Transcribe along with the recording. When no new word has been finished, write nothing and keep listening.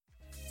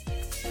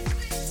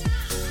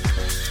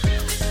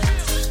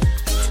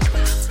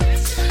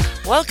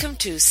Welcome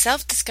to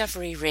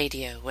Self-Discovery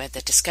Radio, where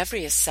the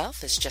discovery of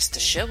self is just a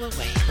show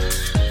away.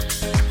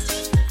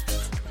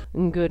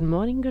 Good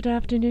morning, good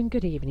afternoon,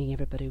 good evening,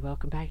 everybody.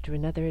 Welcome back to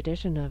another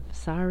edition of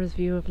Sarah's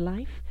View of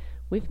Life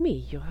with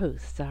me, your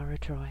host, Sarah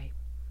Troy.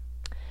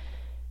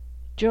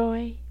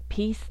 Joy,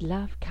 peace,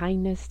 love,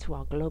 kindness to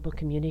our global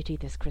community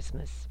this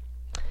Christmas.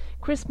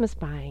 Christmas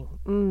buying.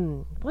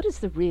 What is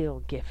the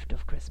real gift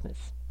of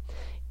Christmas?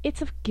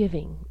 It's of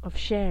giving, of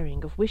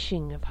sharing, of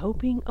wishing, of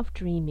hoping, of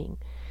dreaming.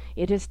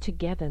 It is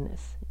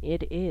togetherness.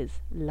 It is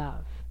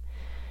love.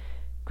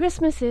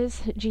 Christmas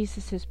is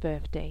Jesus'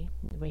 birthday,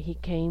 where he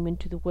came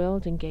into the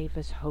world and gave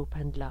us hope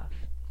and love.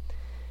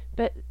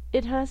 But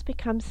it has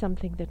become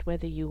something that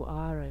whether you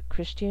are a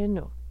Christian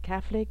or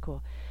Catholic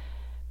or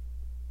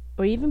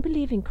even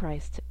believe in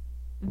Christ,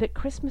 that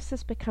Christmas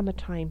has become a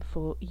time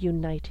for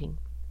uniting,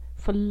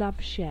 for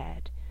love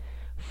shared,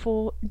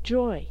 for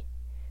joy,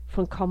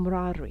 from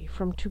camaraderie,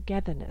 from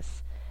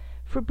togetherness,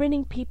 for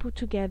bringing people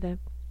together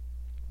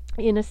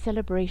in a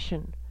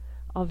celebration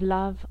of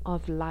love,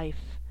 of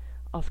life,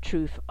 of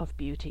truth, of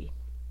beauty.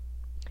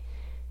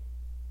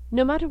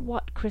 No matter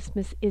what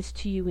Christmas is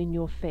to you in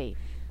your faith,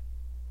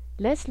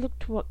 let's look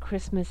to what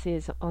Christmas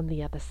is on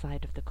the other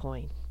side of the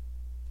coin.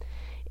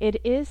 It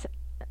is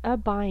a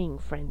buying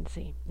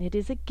frenzy. It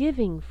is a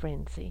giving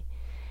frenzy.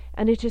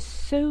 And it is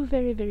so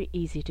very, very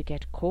easy to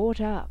get caught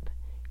up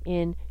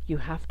in you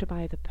have to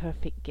buy the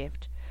perfect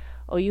gift,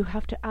 or you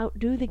have to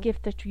outdo the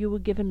gift that you were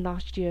given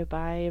last year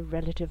by a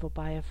relative or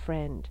by a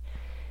friend.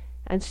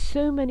 And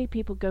so many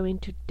people go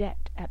into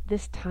debt at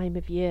this time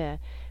of year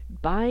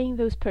buying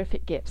those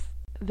perfect gifts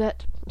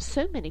that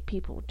so many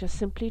people just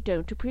simply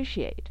don't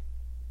appreciate.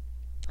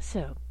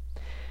 So,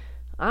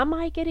 am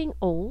I getting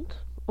old,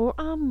 or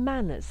are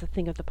manners a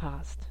thing of the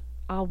past?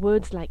 Are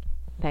words like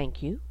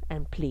thank you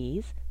and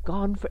please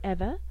gone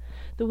forever?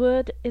 The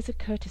word is a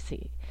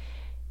courtesy.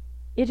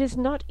 It is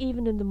not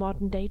even in the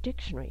modern day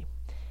dictionary.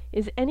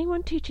 Is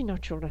anyone teaching our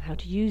children how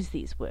to use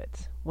these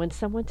words? When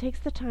someone takes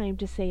the time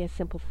to say a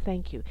simple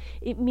thank you,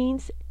 it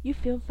means you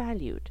feel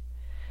valued.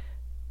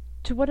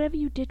 To whatever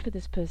you did for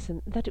this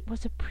person, that it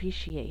was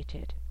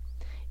appreciated.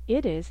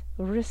 It is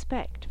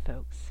respect,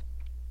 folks.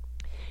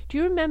 Do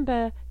you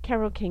remember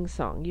Carole King's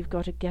song, "You've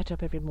got to get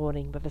up every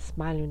morning with a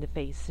smile on the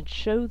face and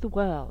show the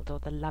world all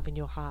the love in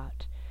your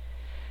heart"?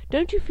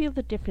 Don't you feel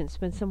the difference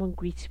when someone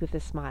greets you with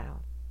a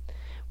smile?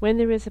 When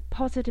there is a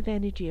positive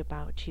energy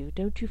about you,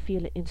 don't you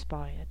feel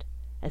inspired?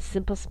 A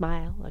simple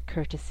smile, a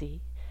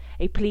courtesy,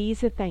 a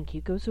please, a thank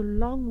you goes a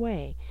long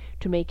way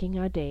to making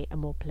our day a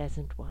more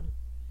pleasant one.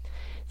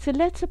 So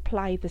let's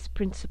apply this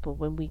principle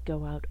when we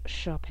go out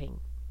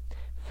shopping.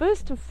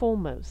 First and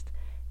foremost,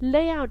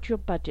 lay out your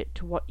budget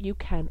to what you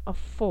can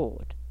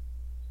afford.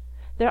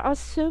 There are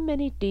so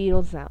many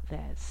deals out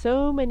there,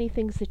 so many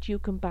things that you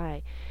can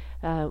buy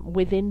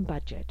within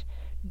budget.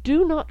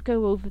 Do not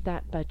go over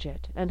that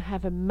budget and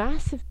have a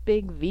massive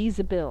big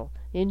Visa bill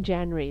in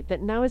January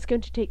that now is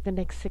going to take the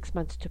next 6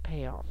 months to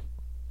pay off.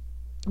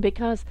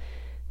 Because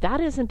that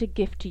isn't a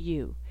gift to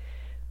you.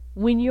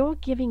 When you're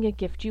giving a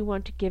gift, you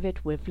want to give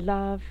it with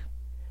love,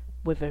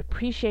 with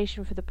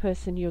appreciation for the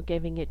person you're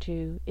giving it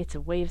to. It's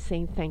a way of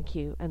saying thank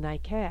you and I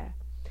care.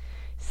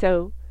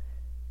 So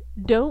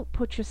don't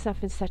put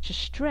yourself in such a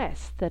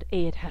stress that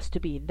it has to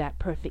be that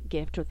perfect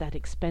gift or that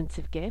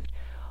expensive gift,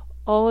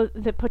 or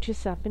that put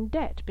yourself in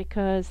debt,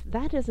 because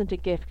that isn't a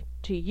gift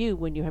to you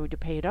when you're having to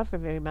pay it off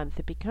every month.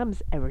 It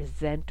becomes a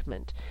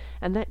resentment,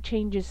 and that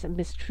changes and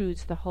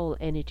mistruths the whole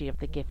energy of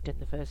the gift in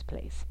the first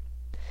place.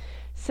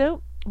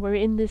 So we're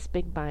in this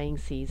big buying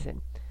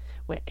season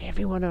where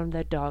everyone and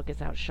their dog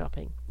is out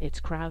shopping.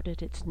 It's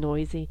crowded, it's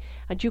noisy,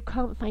 and you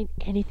can't find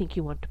anything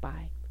you want to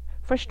buy.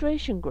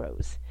 Frustration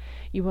grows.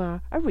 You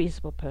are a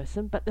reasonable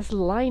person, but this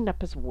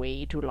lineup is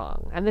way too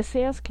long, and the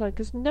sales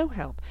clerk is no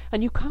help,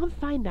 and you can't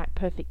find that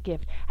perfect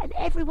gift, and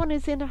everyone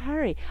is in a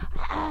hurry.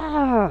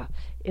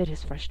 It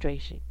is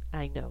frustrating,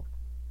 I know.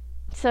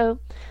 So,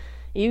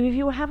 if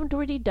you haven't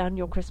already done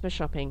your Christmas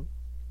shopping,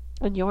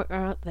 and you're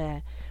out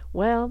there,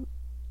 well,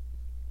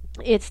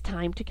 it's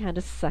time to kind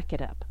of suck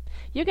it up.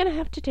 You're going to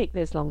have to take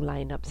those long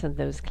lineups and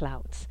those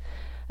crowds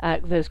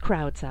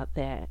out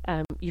there.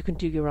 You can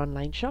do your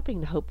online shopping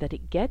and hope that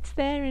it gets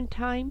there in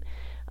time.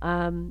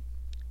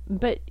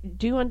 But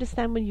do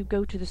understand when you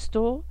go to the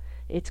store,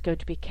 it's going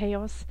to be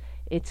chaos.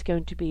 It's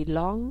going to be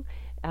long.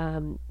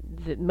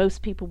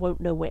 Most people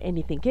won't know where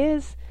anything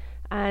is,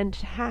 and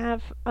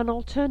have an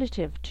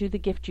alternative to the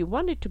gift you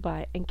wanted to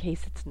buy in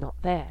case it's not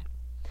there.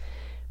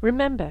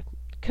 Remember,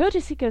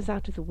 courtesy goes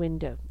out of the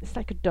window. It's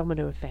like a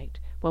domino effect.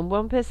 When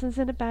one person's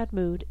in a bad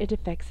mood, it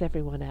affects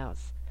everyone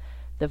else.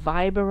 The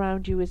vibe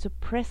around you is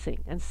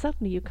oppressing, and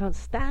suddenly you can't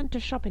stand to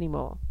shop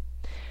anymore.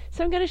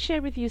 So I'm going to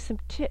share with you some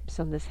tips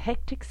on this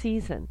hectic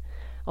season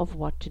of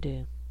what to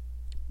do.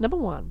 Number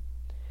 1,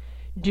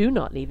 do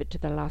not leave it to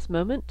the last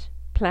moment.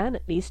 Plan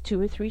at least 2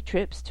 or 3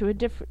 trips to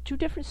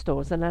different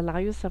stores and allow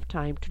yourself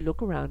time to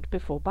look around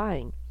before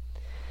buying.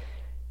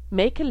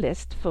 Make a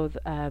list for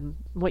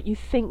what you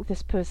think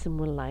this person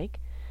will like.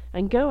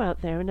 and go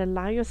out there and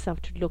allow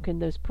yourself to look in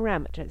those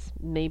parameters.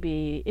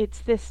 Maybe it's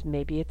this,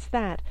 maybe it's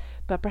that,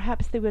 but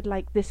perhaps they would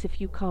like this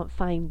if you can't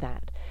find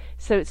that.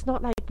 So it's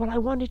not like, well, I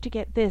wanted to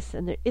get this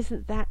and there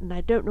isn't that and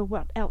I don't know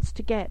what else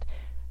to get.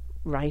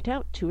 Write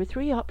out 2 or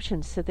 3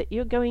 options so that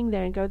you're going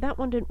there and go, that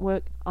one didn't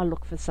work, I'll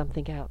look for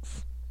something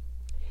else.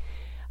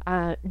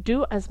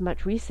 Do as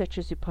much research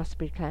as you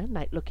possibly can,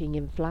 like looking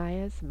in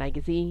flyers,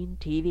 magazine,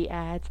 TV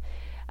ads,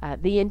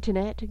 the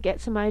internet.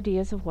 Get some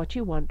ideas of what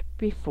you want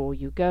before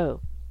you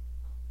go.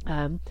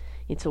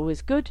 It's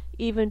always good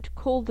even to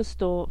call the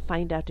store,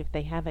 find out if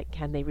they have it,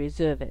 can they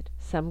reserve it.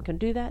 Some can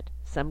do that,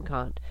 some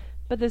can't,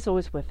 but there's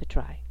always worth a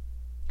try.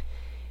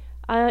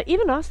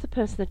 Even ask the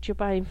person that you're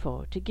buying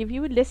for to give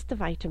you a list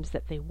of items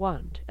that they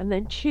want and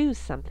then choose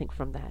something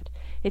from that.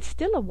 It's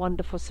still a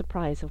wonderful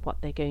surprise of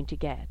what they're going to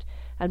get.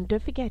 And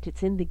don't forget,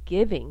 it's in the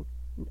giving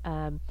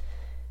and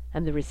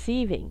the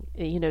receiving.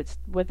 It's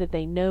whether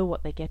they know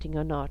what they're getting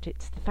or not.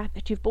 It's the fact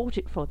that you've bought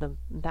it for them.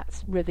 And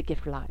that's where the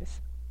gift lies.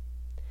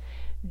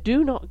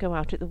 Do not go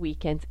out at the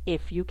weekends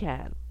if you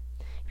can.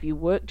 If you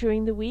work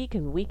during the week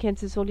and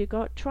weekends is all you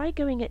got, try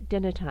going at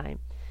dinner time.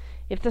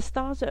 If the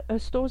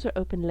stores are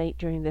open late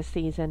during the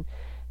season,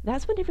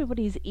 that's when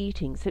everybody's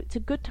eating, so it's a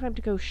good time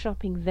to go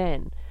shopping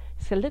then.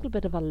 It's a little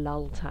bit of a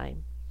lull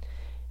time.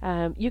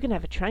 You can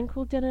have a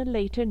tranquil dinner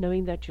later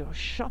knowing that your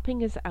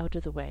shopping is out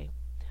of the way.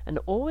 And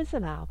always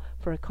allow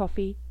for a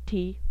coffee,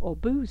 tea, or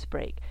booze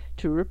break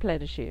to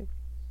replenish you.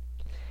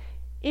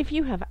 If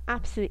you have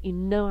absolutely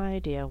no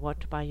idea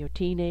what to buy your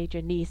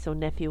teenager, niece or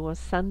nephew or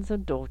sons or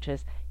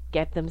daughters,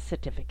 get them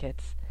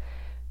certificates.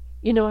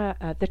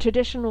 The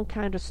traditional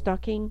kind of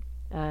stocking,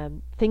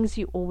 things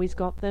you always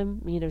got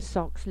them,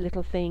 socks,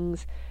 little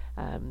things,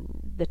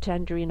 the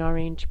tangerine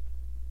orange,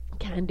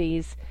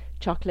 candies,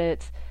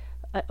 chocolates,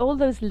 all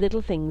those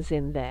little things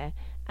in there,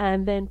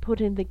 and then put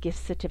in the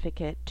gift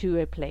certificate to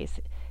a place.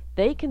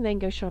 They can then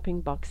go shopping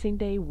Boxing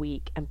Day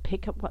week and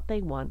pick up what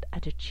they want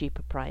at a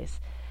cheaper price.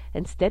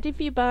 Instead of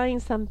you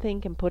buying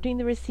something and putting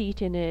the receipt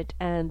in it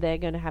and they're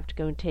going to have to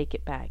go and take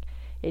it back.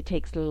 It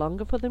takes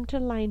longer for them to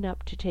line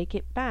up to take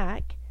it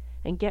back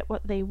and get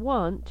what they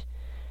want.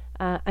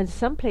 And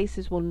some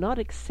places will not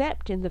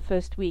accept in the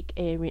first week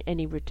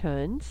any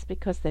returns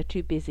because they're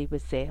too busy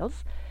with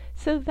sales.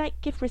 So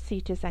that gift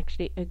receipt is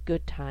actually a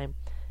good time,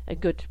 a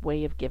good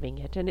way of giving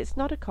it. And it's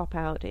not a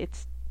cop-out.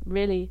 It's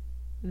really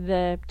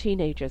the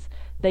teenagers.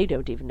 They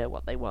don't even know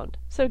what they want.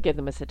 So give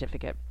them a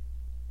certificate.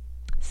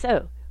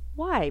 So,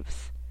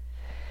 wives,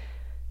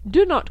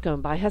 do not go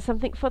and buy her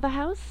something for the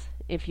house.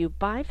 If you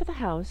buy for the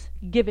house,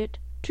 give it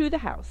to the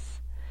house.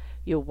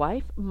 Your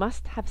wife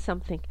must have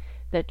something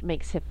that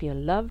makes her feel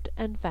loved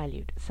and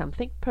valued,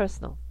 something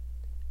personal.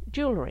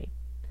 Jewelry,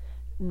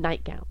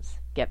 nightgowns,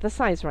 get the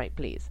size right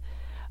please,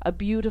 a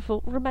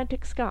beautiful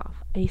romantic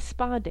scarf, a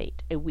spa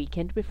date, a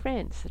weekend with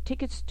friends,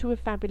 tickets to a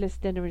fabulous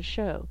dinner and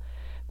show,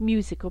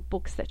 music or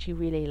books that she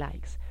really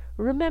likes.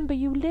 Remember,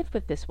 you live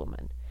with this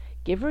woman.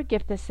 Give her a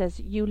gift that says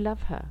you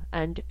love her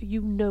and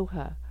you know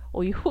her,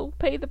 or you will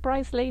pay the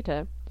price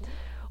later.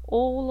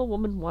 All a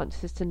woman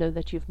wants is to know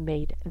that you've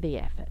made the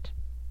effort.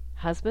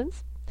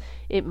 Husbands,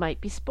 it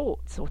might be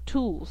sports or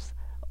tools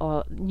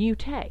or new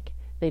tech.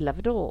 They love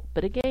it all.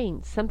 But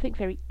again, something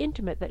very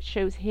intimate that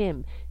shows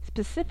him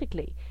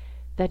specifically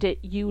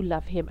that you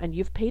love him and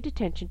you've paid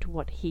attention to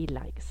what he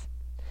likes.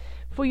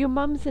 For your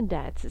mums and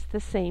dads, it's the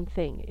same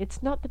thing.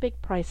 It's not the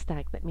big price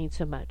tag that means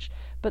so much,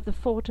 but the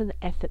thought and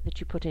the effort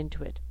that you put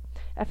into it.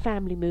 A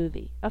family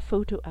movie, a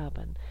photo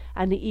album,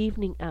 an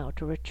evening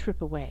out or a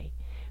trip away,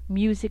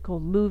 music or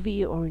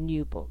movie or a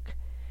new book.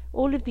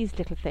 All of these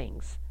little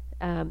things,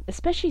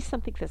 especially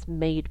something that's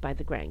made by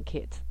the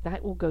grandkids,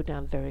 that will go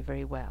down very,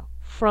 very well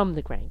from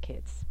the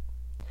grandkids.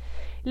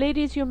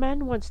 Ladies, your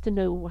man wants to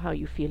know how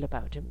you feel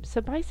about him,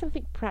 so buy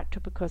something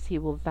practical because he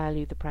will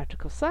value the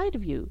practical side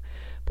of you,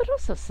 but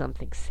also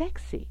something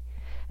sexy,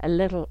 a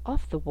little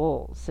off the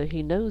wall, so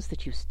he knows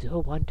that you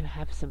still want to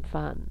have some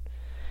fun.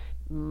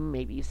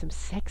 Maybe some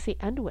sexy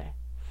underwear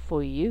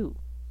for you,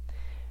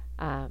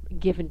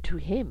 given to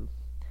him.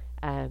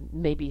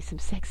 Maybe some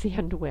sexy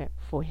underwear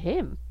for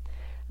him.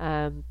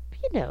 A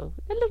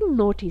little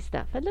naughty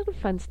stuff, a little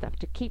fun stuff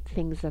to keep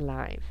things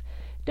alive.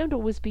 Don't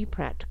always be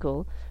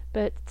practical,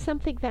 but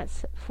something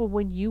that's for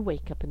when you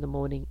wake up in the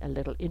morning, a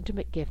little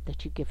intimate gift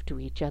that you give to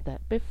each other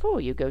before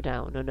you go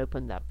down and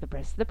open up the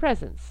rest of the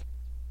presents.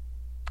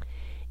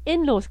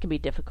 In-laws can be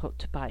difficult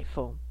to buy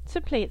for, so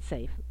play it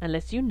safe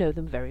unless you know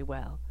them very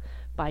well.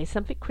 Buy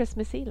something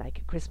Christmassy like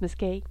a Christmas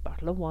cake,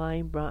 bottle of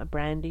wine,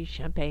 brandy,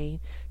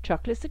 champagne.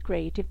 Chocolates are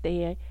great if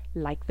they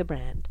like the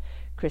brand.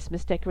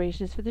 Christmas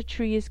decorations for the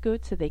tree is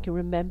good so they can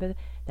remember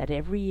that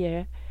every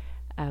year.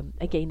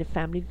 Again, a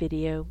family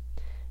video,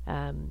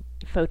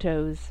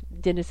 photos,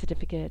 dinner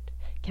certificate,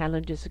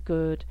 calendars are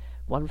good,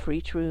 one for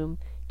each room.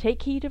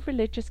 Take heed of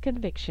religious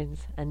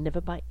convictions and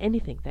never buy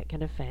anything that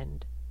can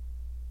offend.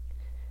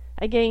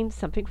 Again,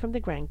 something from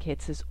the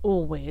grandkids as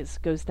always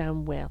goes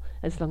down well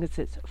as long as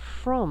it's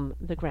from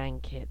the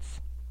grandkids.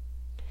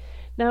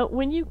 Now,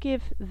 when you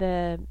give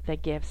their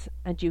gifts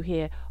and you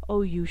hear,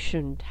 oh, you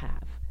shouldn't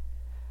have,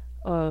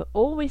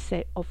 Always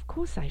say, of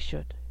course I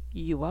should.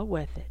 You are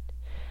worth it.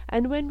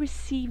 And when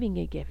receiving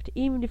a gift,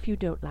 even if you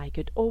don't like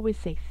it, always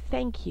say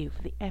thank you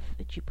for the effort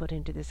that you put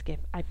into this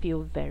gift. I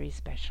feel very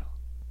special.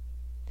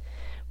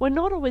 We're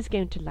not always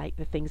going to like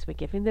the things we're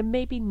giving. They're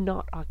maybe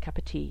not our cup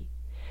of tea.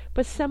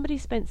 But somebody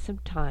spent some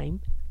time,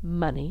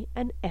 money,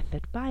 and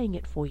effort buying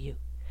it for you.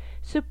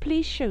 So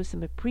please show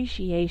some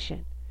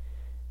appreciation,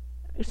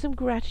 some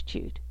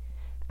gratitude,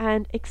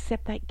 and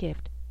accept that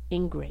gift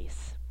in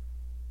grace.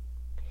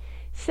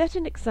 Set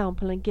an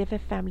example and give a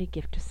family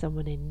gift to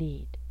someone in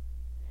need.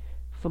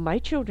 For my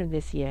children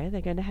this year,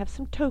 they're going to have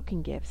some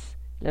token gifts,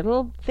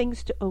 little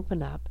things to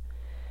open up,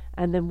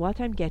 and then what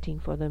I'm getting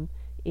for them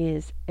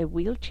is a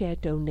wheelchair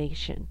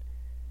donation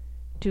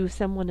to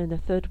someone in a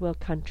third world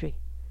country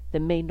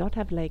that may not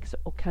have legs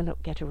or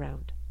cannot get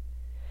around.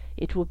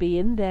 It will be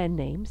in their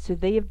name, so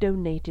they have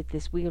donated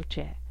this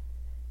wheelchair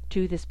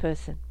to this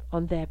person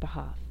on their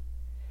behalf.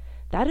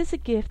 That is a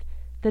gift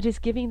that is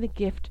giving the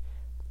gift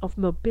of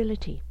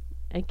mobility,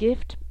 a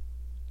gift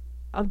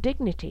of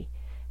dignity,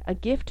 a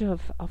gift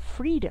of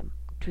freedom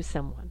to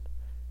someone.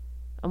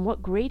 And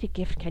what greater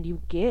gift can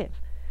you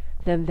give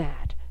than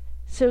that?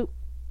 So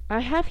I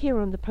have here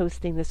on the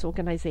posting this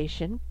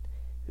organization,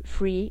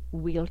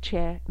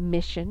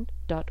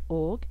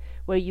 freewheelchairmission.org,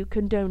 where you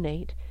can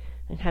donate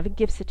and have a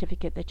gift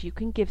certificate that you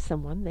can give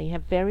someone. They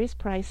have various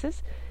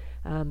prices.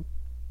 I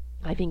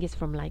think it's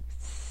from like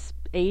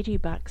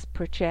 $80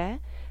 per chair.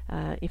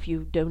 If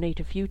you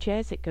donate a few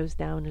chairs, it goes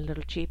down a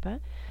little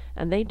cheaper.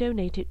 And they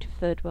donate it to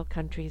third world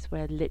countries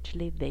where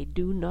literally they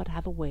do not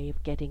have a way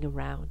of getting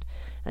around.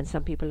 And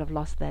some people have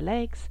lost their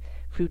legs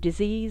through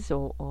disease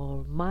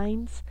or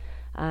mines,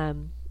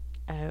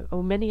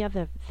 or many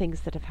other things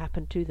that have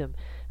happened to them.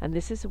 And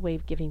this is a way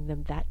of giving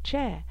them that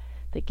chair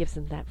that gives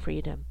them that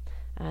freedom.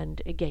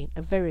 And again,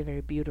 a very,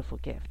 very beautiful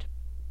gift.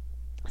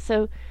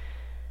 So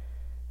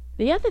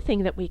the other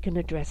thing that we can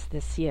address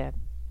this year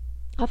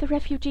are the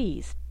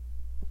refugees.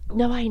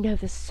 Now, I know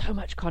there's so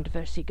much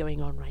controversy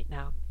going on right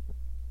now.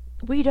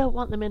 We don't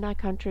want them in our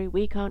country.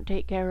 We can't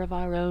take care of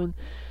our own.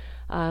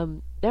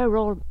 They're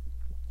all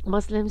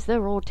Muslims.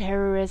 They're all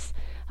terrorists.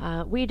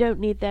 We don't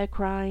need their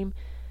crime.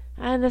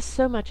 And there's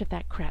so much of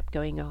that crap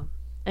going on.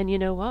 And you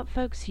know what,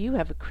 folks? You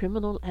have a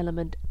criminal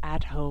element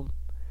at home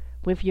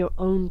with your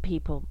own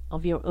people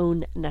of your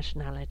own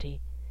nationality.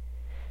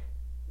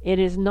 It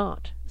is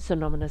not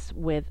synonymous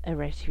with a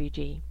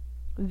refugee.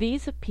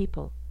 These are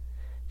people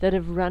that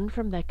have run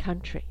from their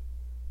country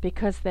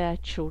because their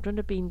children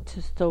have been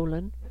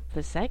stolen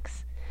for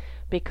sex,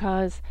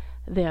 because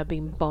they are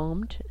being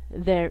bombed,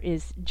 there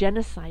is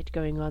genocide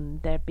going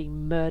on, they're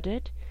being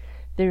murdered,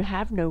 they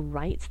have no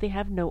rights, they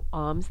have no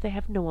arms, they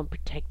have no one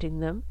protecting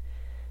them,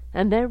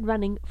 and they're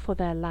running for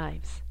their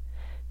lives.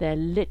 They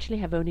literally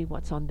have only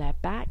what's on their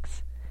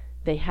backs.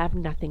 They have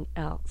nothing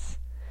else.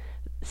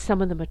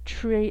 Some of them are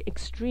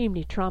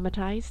extremely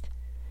traumatized.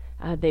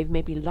 They've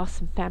maybe lost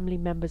some family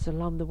members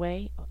along the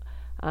way.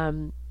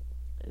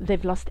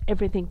 They've lost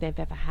everything they've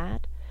ever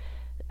had.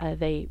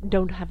 They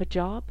don't have a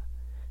job.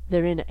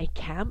 They're in a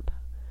camp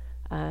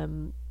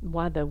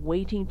while they're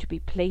waiting to be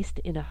placed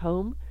in a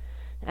home.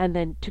 And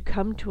then to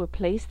come to a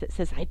place that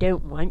says, I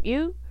don't want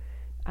you,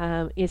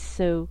 is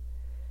so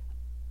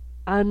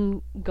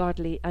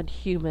ungodly,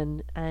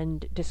 unhuman,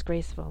 and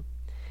disgraceful.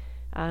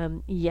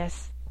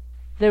 Yes,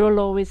 there will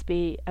always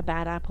be a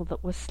bad apple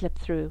that will slip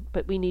through,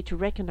 but we need to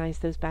recognize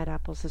those bad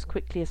apples as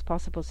quickly as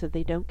possible so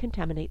they don't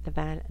contaminate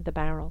the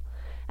barrel.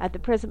 At the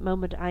present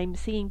moment, I'm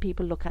seeing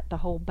people look at the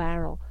whole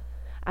barrel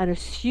and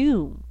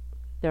assume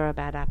there are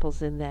bad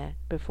apples in there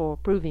before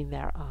proving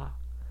there are.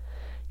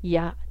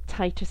 Yeah,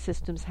 tighter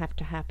systems have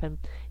to happen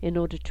in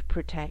order to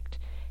protect.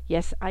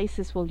 Yes,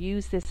 ISIS will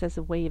use this as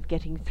a way of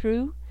getting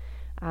through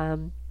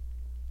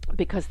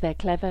because they're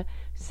clever,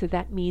 so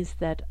that means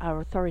that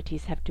our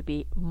authorities have to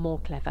be more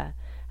clever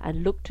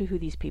and look to who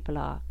these people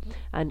are.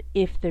 And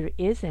if there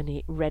is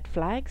any red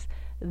flags,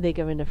 they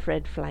go in a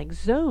red flag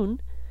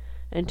zone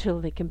until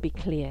they can be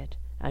cleared.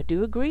 I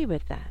do agree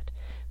with that.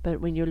 But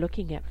when you're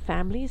looking at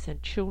families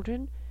and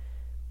children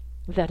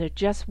that are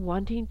just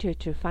wanting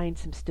to find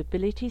some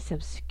stability,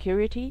 some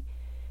security,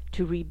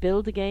 to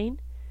rebuild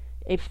again,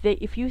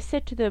 if you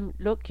said to them,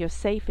 look, you're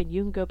safe and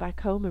you can go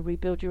back home and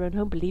rebuild your own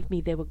home, believe me,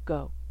 they would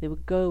go. They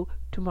would go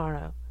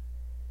tomorrow.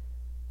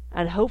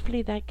 And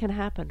hopefully that can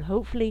happen.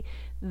 Hopefully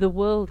the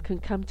world can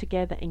come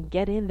together and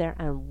get in there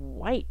and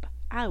wipe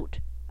out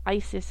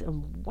ISIS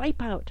and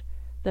wipe out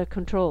their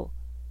control.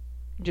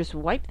 Just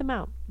wipe them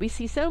out. We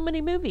see so many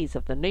movies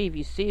of the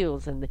Navy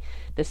SEALs and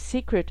the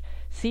secret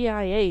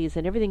CIAs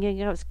and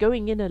everything else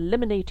going in,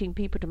 eliminating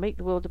people to make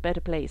the world a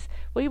better place.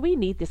 Well, we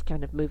need this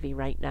kind of movie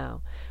right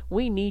now.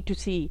 We need to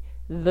see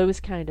those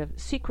kind of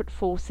secret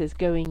forces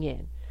going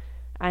in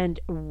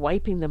and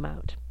wiping them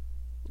out.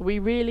 We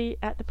really,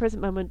 at the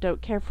present moment,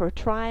 don't care for a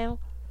trial.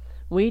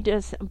 We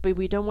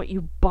don't want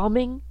you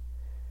bombing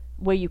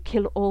where you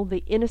kill all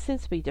the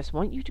innocents. We just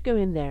want you to go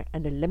in there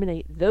and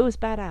eliminate those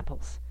bad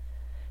apples,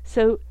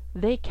 so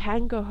they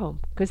can go home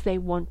because they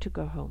want to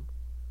go home.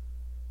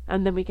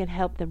 And then we can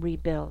help them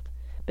rebuild.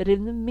 But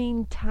in the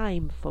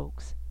meantime,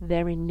 folks,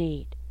 they're in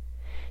need.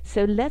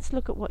 So let's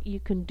look at what you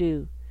can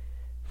do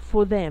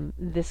for them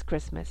this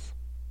Christmas.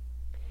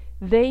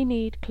 They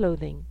need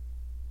clothing.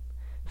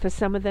 For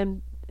some of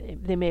them,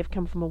 they may have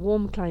come from a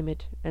warm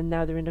climate and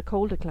now they're in a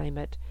colder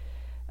climate,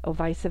 or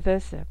vice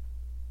versa.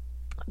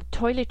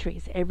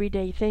 Toiletries,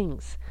 everyday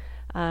things,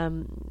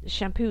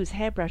 shampoos,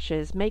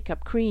 hairbrushes,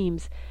 makeup,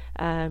 creams.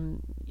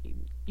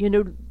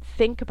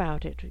 Think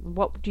about it.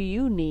 What do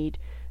you need?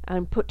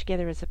 And put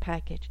together as a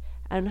package.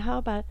 And how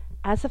about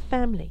as a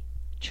family,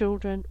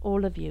 children,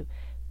 all of you,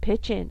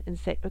 pitch in and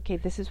say, okay,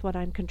 this is what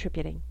I'm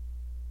contributing.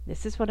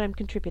 This is what I'm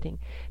contributing.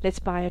 Let's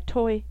buy a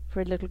toy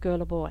for a little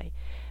girl or boy.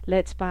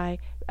 Let's buy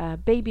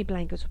baby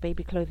blankets or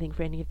baby clothing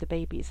for any of the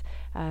babies.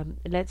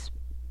 Let's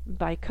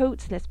buy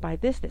coats. Let's buy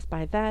this. Let's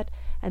buy that.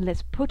 And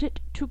let's put it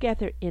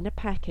together in a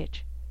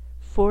package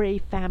for a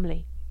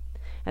family.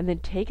 And then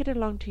take it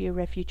along to your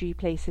refugee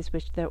places,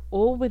 which they're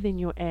all within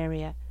your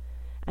area,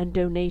 and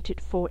donate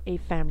it for a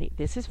family.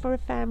 This is for a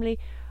family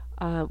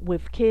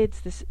with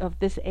kids of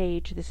this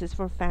age. This is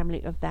for a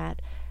family of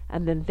that.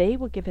 And then they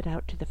will give it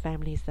out to the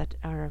families that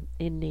are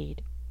in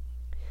need.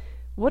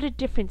 What a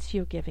difference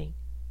you're giving.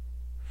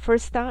 For a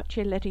start,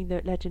 you're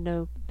letting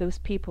know those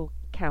people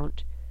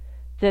count,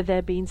 that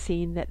they're being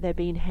seen, that they're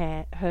being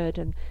heard,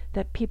 and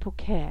that people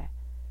care.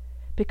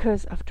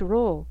 Because, after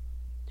all,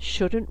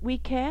 shouldn't we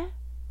care?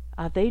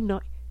 Are they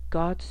not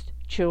God's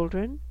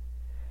children?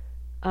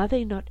 Are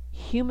they not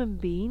human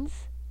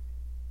beings?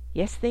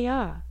 Yes, they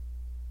are.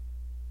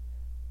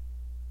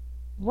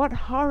 What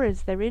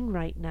horrors they're in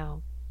right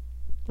now.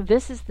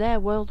 This is their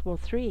World War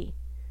III.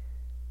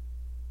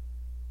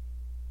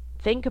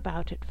 Think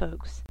about it,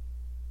 folks.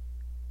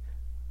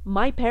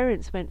 My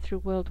parents went through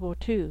World War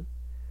II.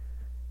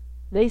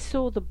 They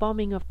saw the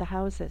bombing of the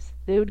houses.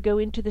 They would go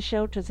into the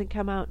shelters and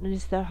come out, and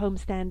is their home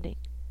standing?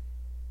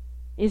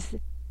 Is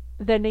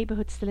their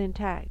neighborhood still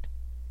intact?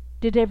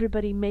 Did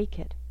everybody make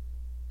it?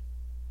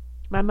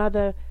 My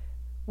mother,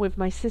 with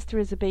my sister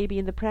as a baby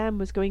in the pram,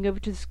 was going over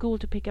to the school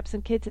to pick up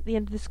some kids at the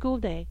end of the school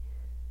day.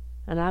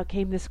 And out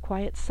came this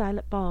quiet,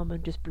 silent bomb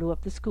and just blew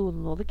up the school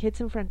and all the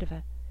kids in front of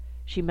her.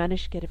 She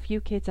managed to get a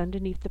few kids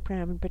underneath the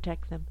pram and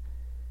protect them.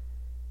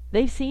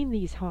 They've seen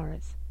these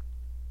horrors.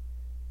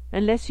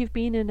 Unless you've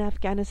been in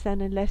Afghanistan,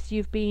 unless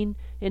you've been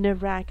in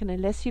Iraq, and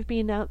unless you've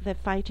been out there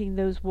fighting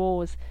those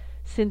wars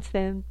since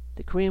then,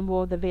 the Korean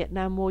War, the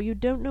Vietnam War, you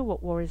don't know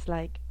what war is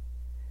like.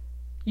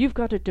 You've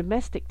got a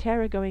domestic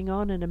terror going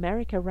on in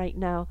America right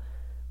now.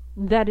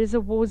 That is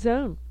a war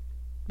zone.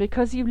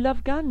 Because you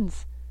love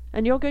guns.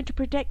 And you're going to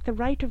protect the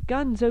right of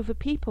guns over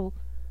people.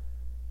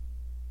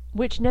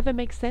 Which never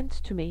makes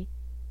sense to me.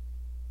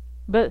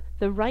 But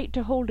the right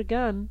to hold a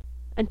gun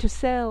and to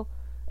sell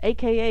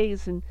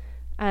AKAs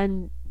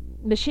and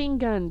machine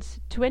guns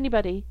to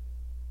anybody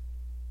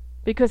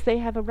because they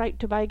have a right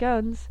to buy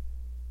guns,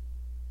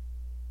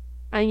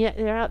 and yet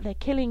they're out there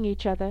killing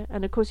each other.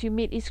 And of course you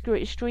meet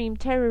extreme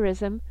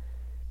terrorism.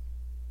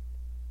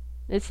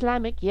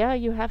 Islamic, yeah,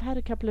 you have had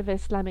a couple of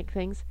Islamic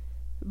things,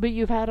 but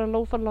you've had an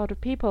awful lot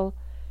of people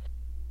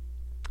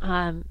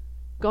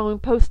going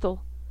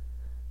postal,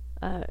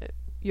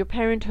 your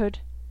parenthood,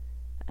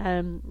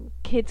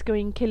 kids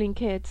going killing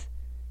kids.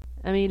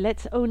 I mean,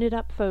 let's own it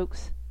up,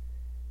 folks.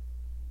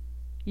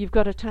 You've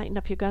got to tighten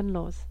up your gun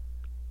laws.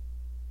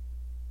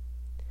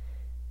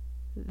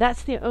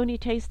 That's the only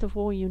taste of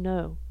war you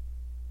know.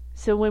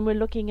 So when we're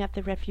looking at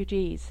the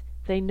refugees,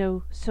 they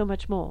know so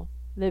much more.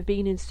 They've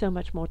been in so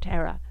much more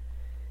terror.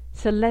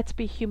 So let's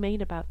be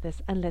humane about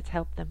this and let's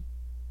help them.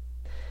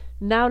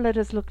 Now let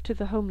us look to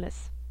the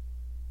homeless.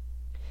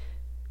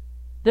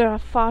 There are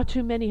far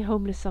too many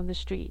homeless on the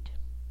street.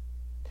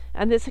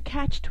 And there's a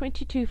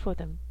catch-22 for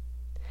them.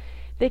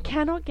 They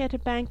cannot get a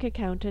bank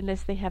account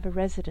unless they have a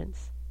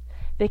residence.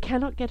 They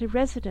cannot get a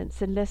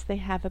residence unless they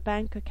have a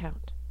bank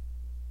account.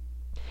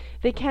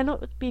 They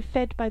cannot be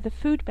fed by the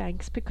food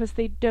banks because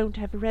they don't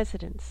have a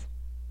residence.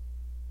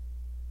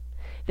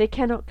 They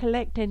cannot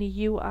collect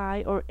any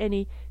UI or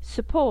any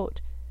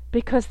support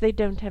because they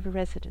don't have a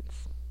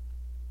residence.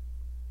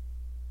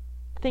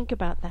 Think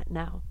about that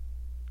now.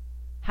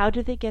 How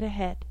do they get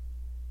ahead?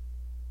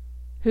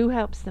 Who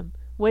helps them?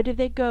 Where do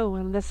they go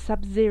on the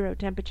sub-zero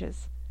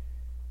temperatures?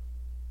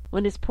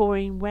 When it's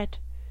pouring wet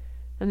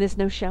and there's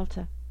no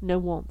shelter, no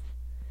warmth.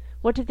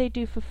 What do they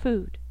do for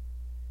food?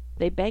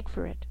 They beg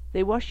for it.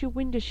 They wash your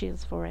window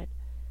shields for it.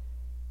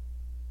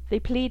 They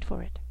plead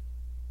for it.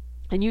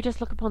 And you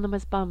just look upon them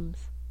as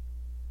bums.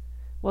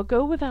 Well,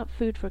 go without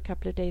food for a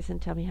couple of days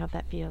and tell me how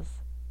that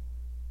feels.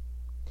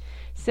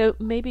 So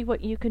maybe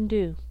what you can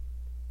do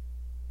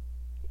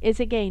is,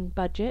 again,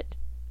 budget.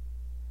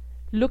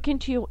 Look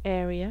into your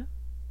area.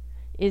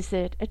 Is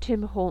it a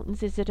Tim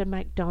Hortons? Is it a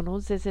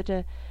McDonald's? Is it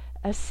a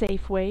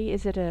Safeway?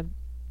 Is it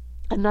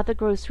another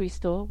grocery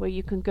store where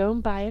you can go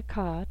and buy a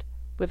card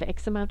with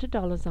X amount of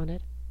dollars on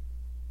it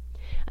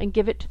and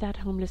give it to that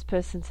homeless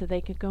person so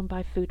they can go and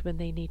buy food when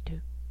they need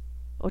to,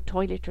 or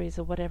toiletries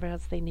or whatever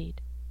else they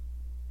need?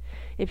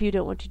 If you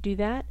don't want to do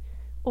that,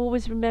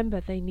 always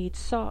remember they need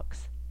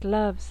socks,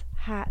 gloves,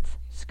 hats,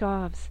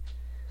 scarves.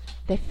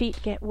 Their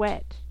feet get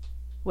wet.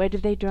 Where do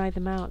they dry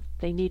them out?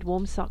 They need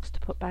warm socks to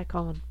put back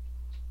on.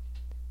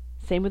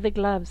 Same with the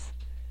gloves,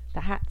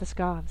 the hat, the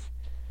scarves.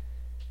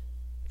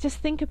 Just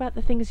think about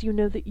the things you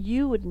know that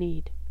you would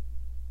need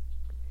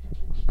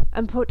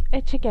and put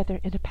it together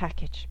in a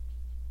package.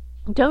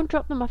 Don't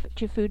drop them off at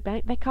your food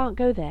bank. They can't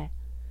go there.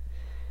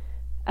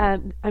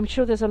 I'm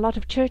sure there's a lot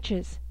of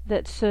churches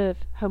that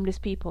serve homeless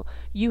people.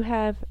 You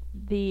have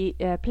the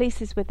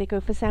places where they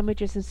go for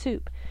sandwiches and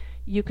soup.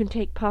 You can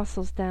take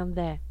parcels down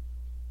there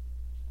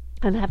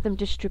and have them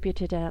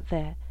distributed out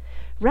there.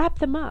 Wrap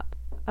them up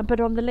and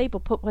put on the label,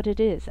 put what it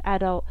is,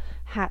 adult,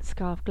 hat,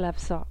 scarf, glove,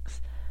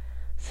 socks,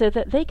 so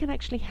that they can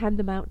actually hand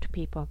them out to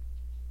people.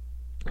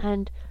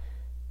 And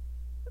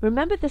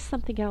remember, there's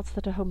something else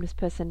that a homeless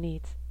person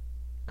needs.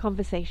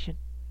 Conversation.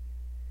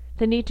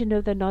 They need to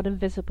know they're not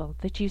invisible,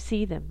 that you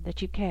see them,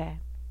 that you care.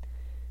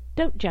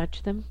 Don't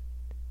judge them.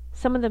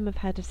 Some of them have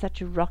had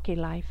such a rocky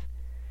life.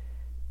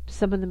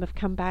 Some of them have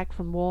come back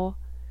from war,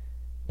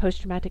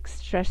 post-traumatic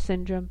stress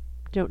syndrome,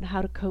 don't know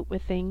how to cope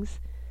with things.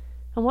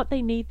 And what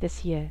they need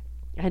this year,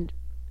 and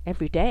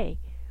every day,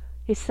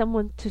 is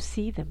someone to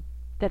see them,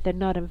 that they're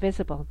not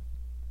invisible,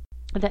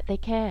 that they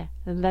care,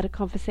 and that a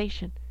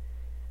conversation.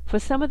 For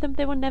some of them,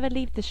 they will never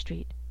leave the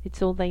street.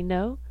 It's all they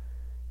know.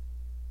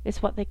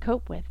 It's what they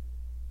cope with.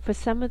 For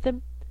some of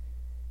them,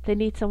 they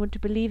need someone to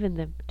believe in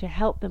them, to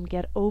help them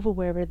get over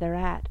wherever they're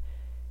at,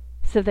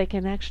 so they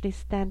can actually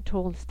stand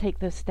tall and take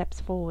those steps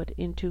forward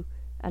into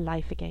a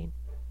life again.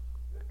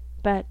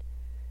 But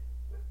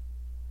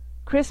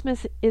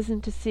Christmas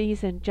isn't a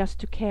season just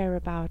to care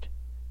about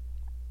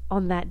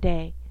on that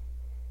day.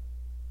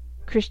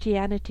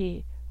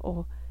 Christianity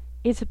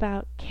is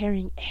about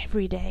caring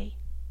every day.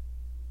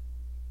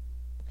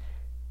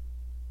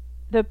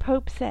 The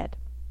Pope said,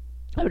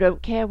 "I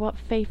don't care what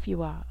faith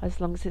you are, as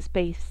long as it's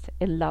based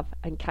in love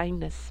and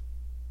kindness."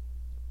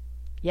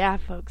 Yeah,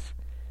 folks.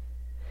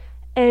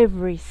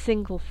 Every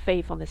single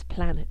faith on this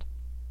planet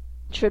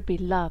should be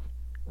love,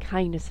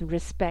 kindness, and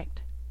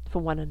respect for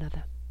one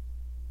another.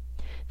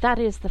 That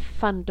is the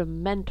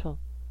fundamental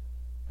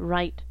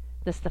right.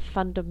 That's the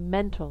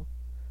fundamental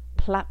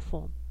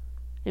platform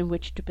in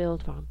which to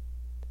build on.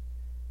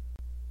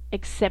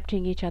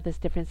 Accepting each other's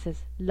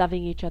differences,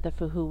 loving each other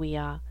for who we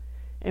are,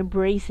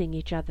 embracing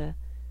each other,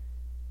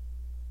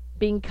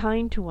 being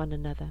kind to one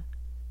another,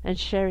 and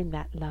sharing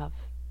that love.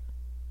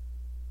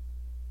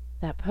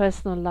 That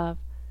personal love,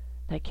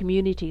 that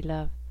community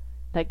love,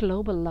 that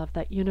global love,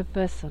 that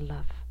universal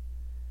love.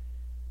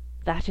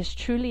 That is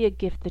truly a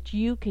gift that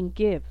you can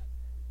give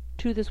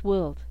to this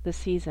world this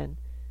season,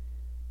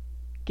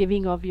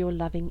 giving of your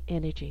loving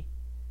energy,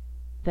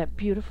 that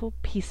beautiful,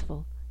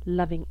 peaceful,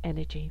 loving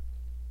energy.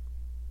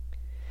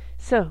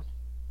 So,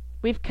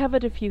 we've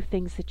covered a few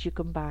things that you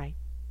can buy.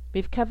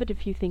 We've covered a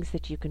few things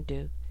that you can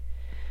do.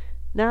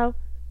 Now,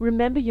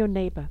 remember your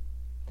neighbor.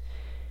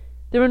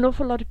 There are an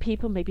awful lot of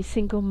people, maybe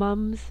single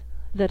mums,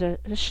 that are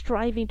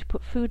striving to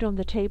put food on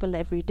the table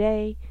every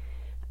day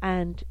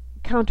and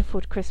can't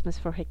afford Christmas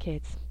for her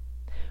kids.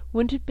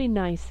 Wouldn't it be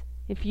nice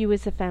if you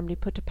as a family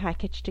put a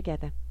package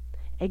together?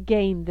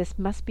 Again, this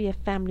must be a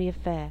family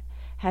affair.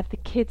 Have the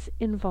kids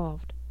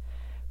involved.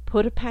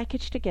 Put a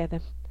package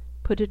together,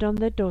 put it on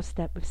their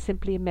doorstep with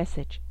simply a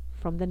message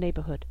from the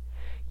neighborhood.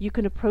 You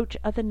can approach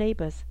other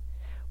neighbors.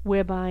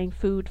 We're buying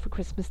food for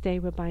Christmas Day,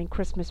 we're buying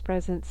Christmas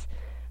presents,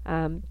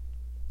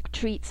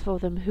 treats for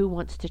them. Who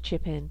wants to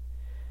chip in?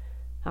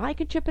 I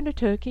can chip in a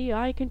turkey,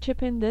 I can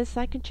chip in this,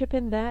 I can chip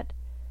in that.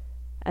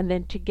 And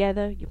then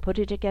together, you put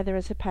it together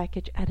as a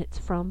package, and it's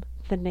from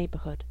the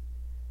neighborhood.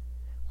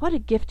 What a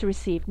gift to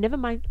receive, never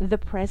mind the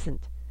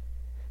present.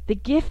 The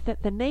gift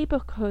that the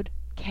neighborhood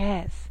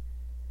cares,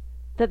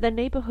 that the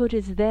neighborhood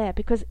is there,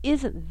 because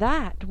isn't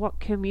that what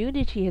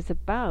community is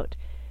about?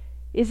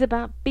 Is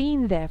about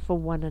being there for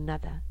one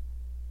another.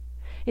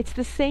 It's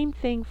the same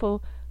thing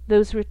for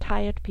those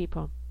retired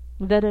people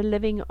that are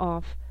living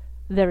off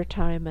their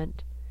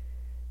retirement.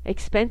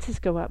 Expenses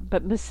go up,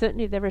 but most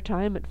certainly their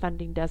retirement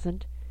funding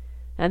doesn't.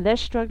 And they're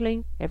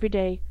struggling every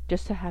day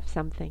just to have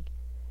something.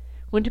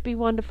 Wouldn't it be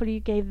wonderful if you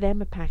gave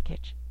them a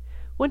package?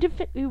 Wouldn't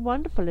it be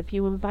wonderful if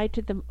you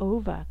invited them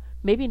over,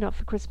 maybe not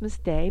for Christmas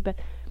Day, but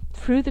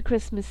through the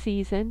Christmas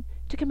season,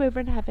 to come over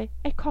and have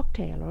a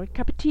cocktail or a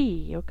cup of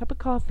tea or a cup of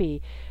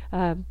coffee,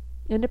 an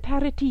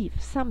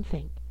aperitif,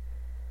 something.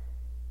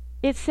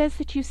 It says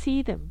that you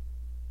see them.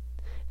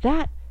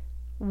 That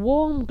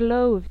warm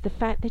glow of the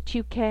fact that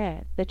you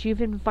care, that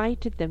you've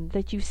invited them,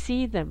 that you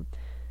see them,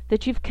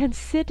 that you've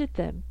considered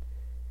them,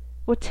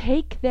 will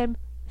take them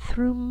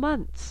through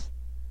months.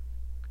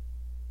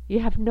 You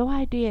have no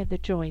idea the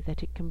joy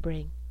that it can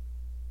bring,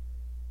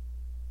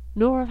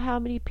 nor of how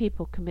many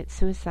people commit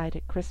suicide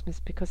at Christmas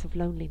because of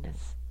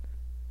loneliness.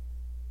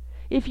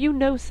 If you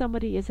know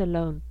somebody is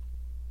alone,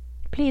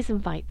 please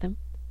invite them.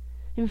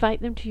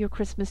 Invite them to your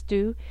Christmas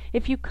do.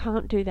 If you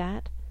can't do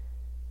that,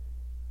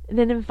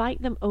 then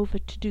invite them over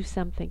to do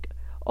something.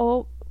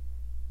 Or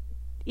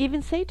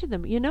even say to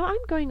them,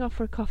 I'm going off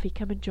for a coffee,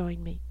 come and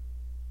join me.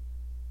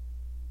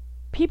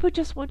 People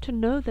just want to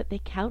know that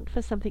they count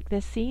for something.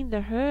 They're seen,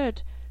 they're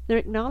heard, they're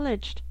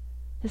acknowledged,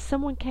 that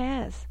someone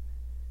cares.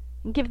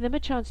 And give them a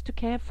chance to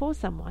care for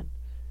someone.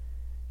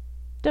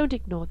 Don't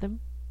ignore them.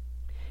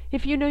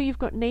 If you know you've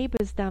got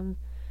neighbors down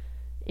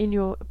in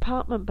your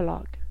apartment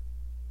block,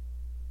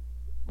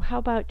 how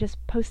about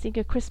just posting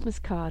a Christmas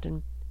card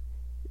and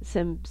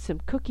some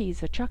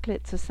cookies or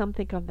chocolates or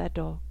something on their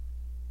door?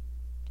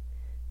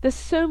 There's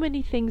so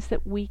many things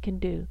that we can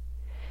do.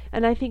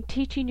 And I think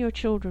teaching your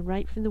children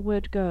right from the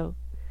word go,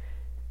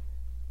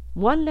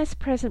 one less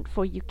present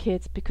for you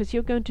kids because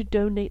you're going to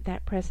donate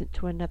that present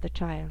to another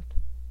child.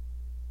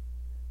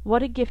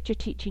 What a gift you're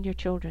teaching your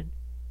children.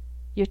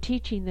 You're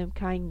teaching them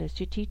kindness,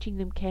 you're teaching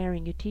them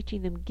caring, you're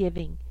teaching them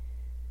giving.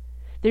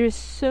 There is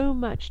so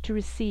much to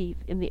receive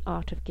in the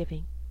art of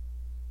giving.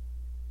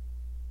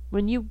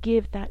 When you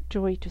give that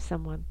joy to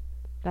someone,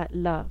 that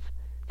love,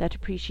 that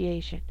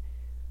appreciation,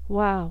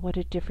 wow, what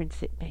a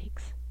difference it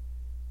makes.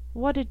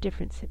 What a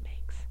difference it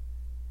makes.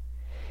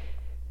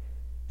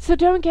 So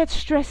don't get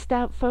stressed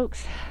out,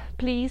 folks,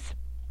 please.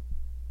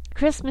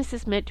 Christmas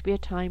is meant to be a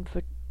time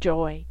for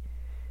joy.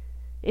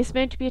 It's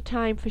meant to be a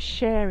time for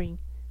sharing,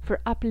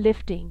 for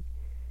uplifting,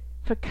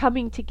 for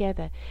coming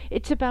together.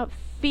 It's about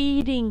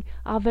feeding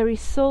our very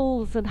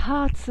souls and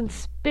hearts and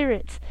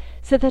spirits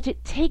so that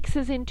it takes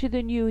us into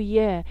the new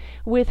year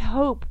with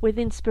hope, with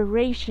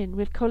inspiration,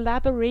 with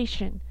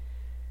collaboration,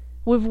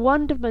 with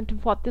wonderment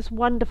of what this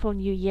wonderful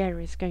new year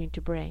is going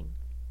to bring.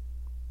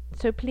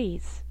 So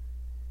please,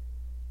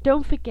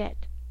 don't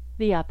forget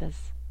the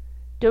others.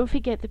 Don't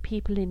forget the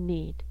people in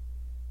need.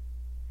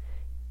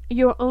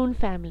 Your own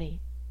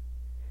family.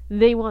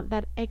 They want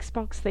that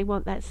Xbox, they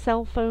want that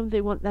cell phone, they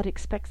want that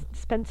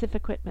expensive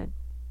equipment.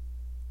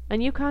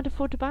 And you can't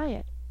afford to buy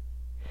it.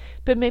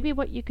 But maybe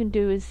what you can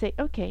do is say,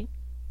 okay,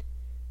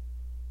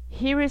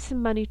 here is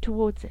some money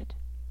towards it.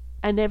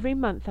 And every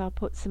month I'll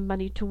put some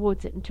money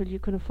towards it until you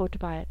can afford to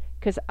buy it.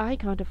 Because I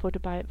can't afford to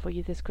buy it for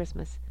you this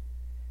Christmas.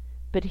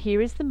 But here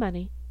is the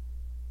money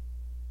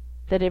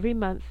that every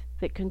month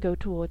that can go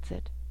towards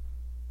it.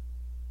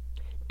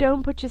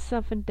 Don't put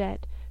yourself in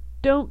debt.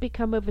 Don't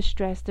become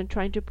overstressed and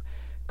trying to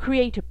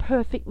create a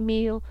perfect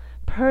meal,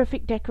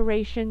 perfect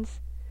decorations.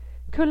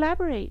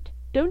 Collaborate.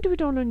 Don't do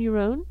it all on your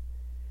own.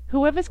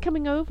 Whoever's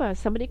coming over,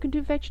 somebody can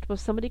do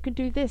vegetables, somebody can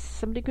do this,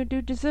 somebody can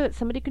do dessert,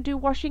 somebody can do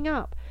washing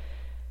up.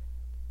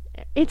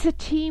 It's a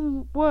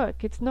team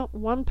work. It's not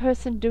one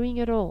person doing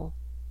it all.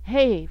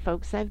 Hey,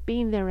 folks, I've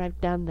been there,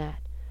 I've done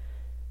that.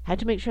 Had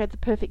to make sure I had the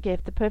perfect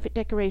gift, the perfect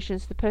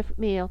decorations, the perfect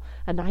meal,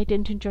 and I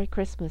didn't enjoy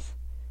Christmas.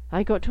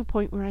 I got to a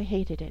point where I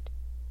hated it.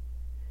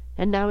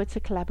 And now it's a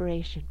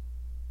collaboration.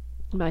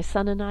 My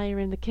son and I are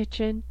in the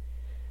kitchen.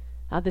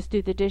 Others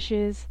do the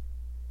dishes.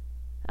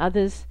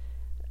 Others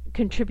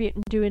contribute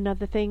and doing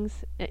other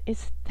things.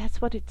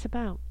 That's what it's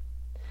about.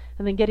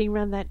 And then getting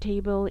around that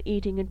table,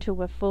 eating until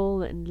we're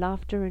full, and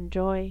laughter and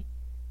joy.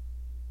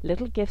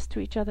 Little gifts to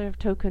each other of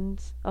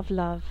tokens of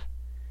love,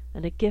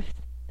 and a gift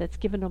that's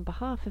given on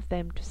behalf of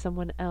them to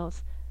someone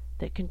else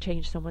that can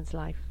change someone's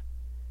life.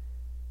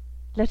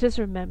 Let us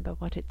remember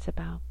what it's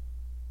about.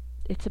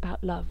 It's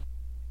about love.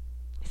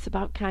 It's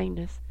about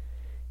kindness.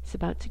 It's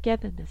about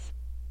togetherness.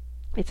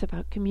 It's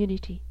about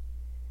community.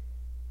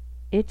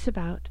 It's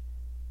about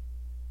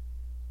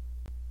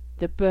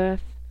the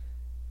birth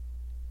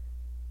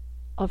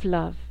of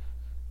love,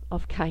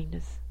 of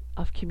kindness,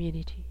 of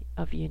community,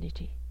 of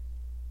unity.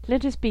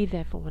 Let us be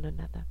there for one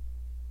another.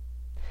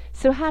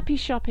 So happy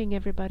shopping,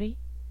 everybody.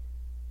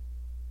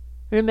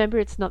 Remember,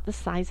 it's not the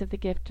size of the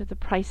gift or the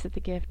price of the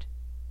gift.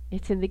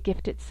 It's in the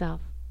gift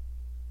itself.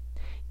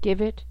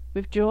 Give it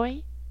with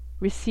joy.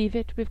 Receive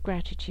it with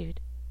gratitude.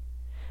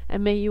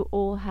 And may you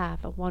all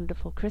have a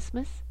wonderful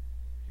Christmas.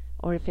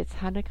 Or if it's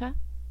Hanukkah,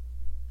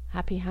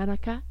 happy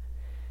Hanukkah.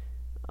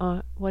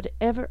 Or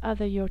whatever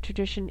other your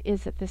tradition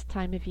is at this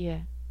time of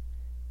year.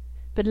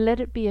 But let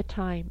it be a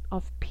time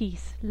of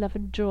peace, love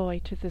and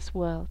joy to this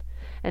world.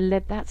 And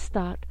let that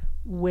start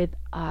with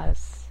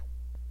us.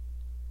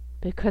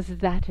 Because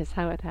that is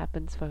how it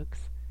happens,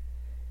 folks.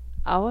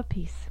 Our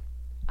peace,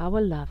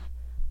 our love,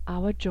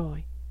 our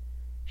joy,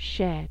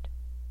 shared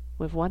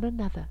with one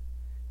another,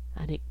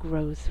 and it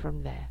grows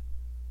from there.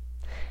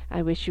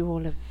 I wish you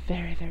all a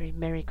very, very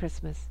Merry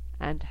Christmas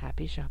and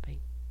happy shopping.